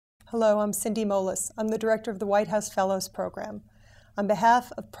Hello, I'm Cindy Moelis. I'm the director of the White House Fellows Program. On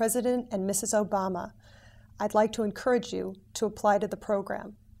behalf of President and Mrs. Obama, I'd like to encourage you to apply to the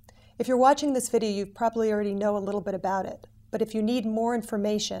program. If you're watching this video, you probably already know a little bit about it. But if you need more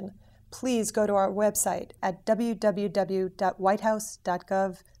information, please go to our website at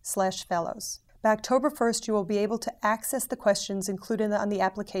www.whitehouse.gov/fellows. By October 1st, you will be able to access the questions included on the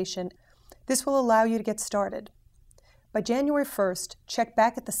application. This will allow you to get started. By January 1st, check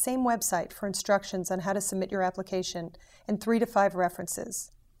back at the same website for instructions on how to submit your application and 3 to 5 references.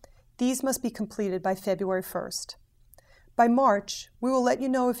 These must be completed by February 1st. By March, we will let you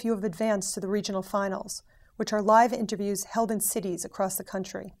know if you have advanced to the regional finals, which are live interviews held in cities across the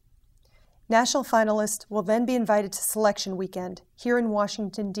country. National finalists will then be invited to selection weekend here in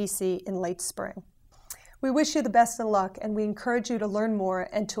Washington, D.C. in late spring. We wish you the best of luck, and we encourage you to learn more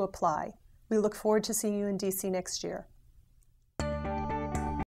and to apply. We look forward to seeing you in D.C. next year.